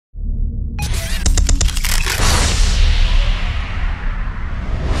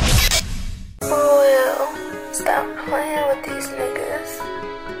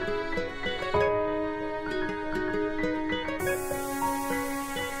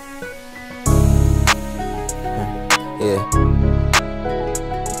Yeah.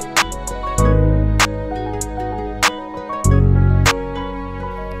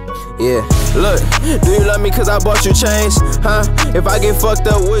 Yeah, look, do you love me cause I bought you chains? Huh? If I get fucked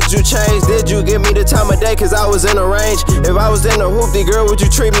up, would you change? Did you give me the time of day cause I was in a range? If I was in a hoopty, girl, would you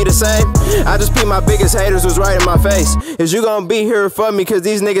treat me the same? I just peeped my biggest haters was right in my face. Is you gonna be here for me cause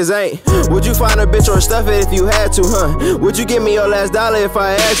these niggas ain't? Would you find a bitch or stuff it if you had to, huh? Would you give me your last dollar if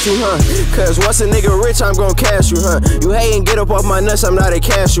I asked you, huh? Cause once a nigga rich, I'm gon' cash you, huh? You hatin', get up off my nuts, I'm not a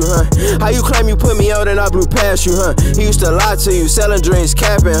cashew, huh? How you claim you put me out and I blew past you, huh? He used to lie to you, selling dreams,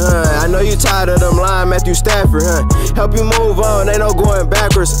 capping, huh? I know you tired of them lying Matthew Stafford, huh? Help you move on, ain't no going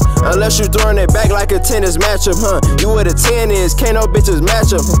backwards. Unless you throwing it back like a tennis matchup, huh? You what a 10 is, can't no bitches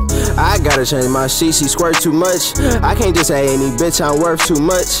match up. I gotta change my sheet, she squirt too much. I can't just say any bitch I'm worth too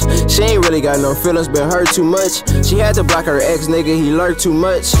much. She ain't really got no feelings, been hurt too much. She had to block her ex nigga, he lurked too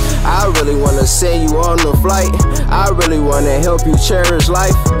much. I really wanna send you on the flight. I really wanna help you cherish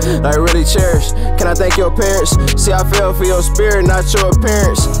life, like really cherish. Can I thank your parents? See, I fell for your spirit, not your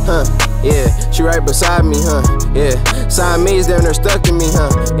appearance, huh? Yeah, she right beside me, huh? Yeah, Siamese down there stuck to me, huh?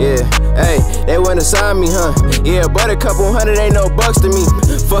 Yeah, hey, they wanna sign me, huh? Yeah, but a couple hundred ain't no bucks to me.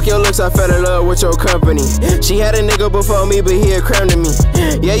 Fuck your looks, I fell in love with your company. She had a nigga before me, but he a creme to me.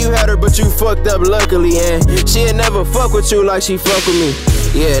 Yeah, you had her, but you fucked up luckily, and she'd never fuck with you like she fuck with me.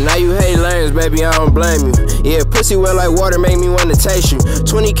 Yeah, now you hate lanes, baby, I don't blame you. Yeah, pussy wet like water make me wanna taste you.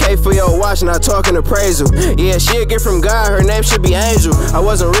 20K for your watch, not talking appraisal. Yeah, she a gift from God, her name should be Angel. I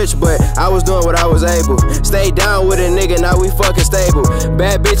wasn't rich, but I was doing what I was able. Stayed down with a nigga, now we fucking stable.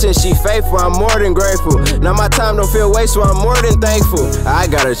 Bad bitch and she faithful, I'm more than grateful. Now my time don't feel waste, so I'm more than thankful. I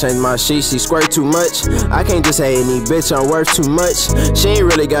gotta change my sheet, she squirt too much. I can't just say any bitch, I'm worth too much. She ain't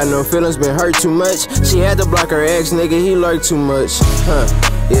really got no feelings, been hurt too much. She had to block her ex nigga, he lurked too much, huh?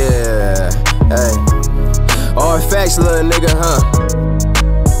 Yeah, hey. All facts, little nigga, huh?